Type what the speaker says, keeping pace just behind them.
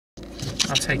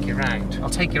I'll take you around. I'll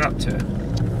take you up to it.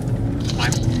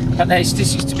 Right. But this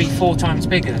used to be 4 times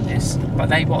bigger than this, but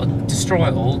they wanted to destroy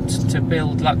it all to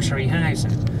build luxury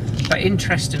housing. But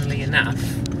interestingly enough,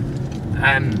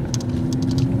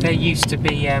 there used to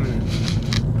be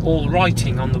all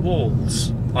writing on the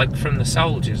walls, like from the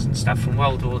soldiers and stuff from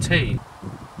World War II.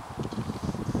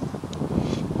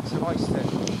 So I used to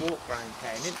walk around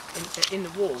here, and in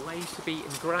the wall there used to be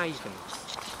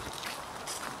engravings,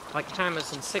 like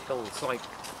hammers and sickles, like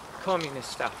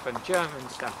communist stuff and German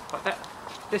stuff. But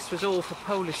this was all for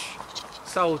Polish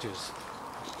soldiers,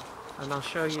 and I'll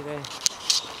show you there. I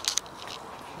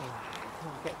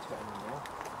can't get to it anymore.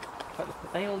 But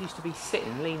they all used to be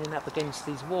sitting, leaning up against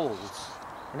these walls,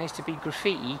 and there used to be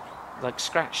graffiti, like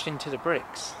scratched into the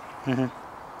bricks. Mm-hmm.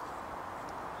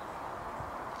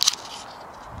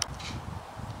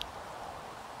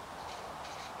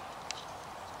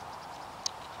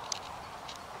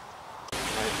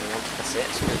 That's it,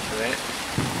 it's good for it.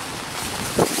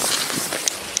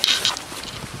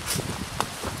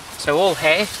 So all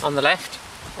here on the left,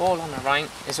 all on the right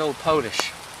is all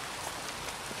Polish.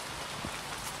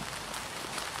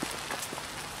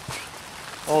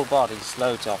 All bodies,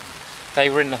 loads of them. They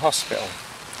were in the hospital.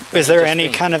 Is there any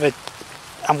kind of a...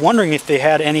 I'm wondering if they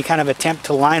had any kind of attempt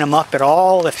to line them up at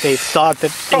all, if they thought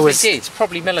that probably it was... did,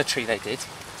 probably military they did.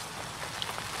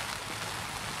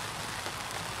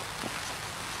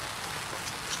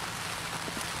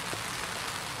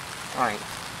 Right,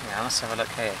 yeah, let's have a look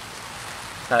here.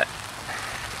 Look.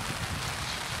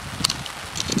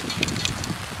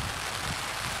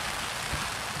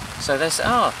 So there's,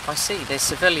 I see, there's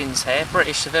civilians here,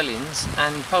 British civilians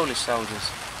and Polish soldiers.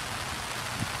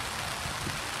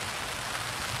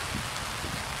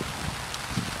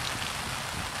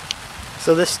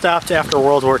 So this stopped after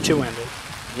World War II ended?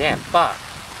 Yeah, but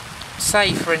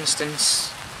say for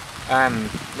instance,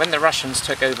 when the Russians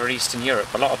took over Eastern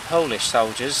Europe, a lot of Polish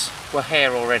soldiers were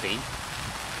here already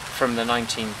from the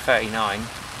 1939,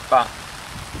 but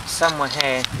some were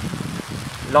here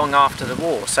long after the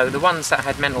war. So the ones that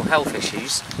had mental health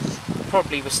issues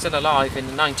probably were still alive in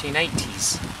the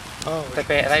 1980s. Oh.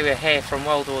 They were here from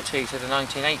World War II to the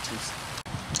 1980s.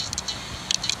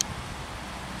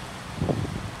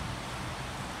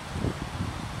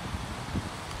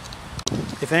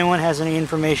 If anyone has any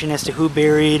information as to who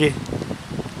buried,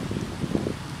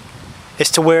 as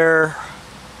to where,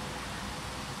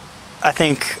 I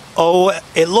think,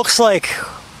 it looks like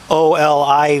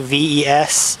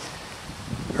Olives,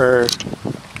 or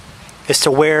as to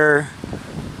where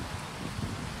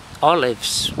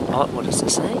Olives, what does it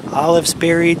say? Olives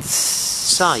buried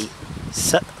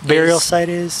burial site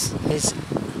is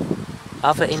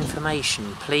other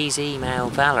information, please email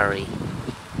Valerie.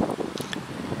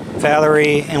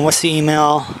 Valerie, and what's the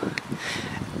email?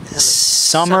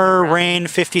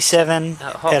 Summerrain57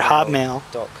 at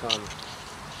hotmail.com.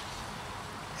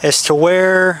 As to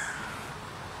where,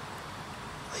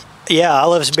 yeah,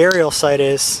 Olive's burial site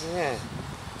is.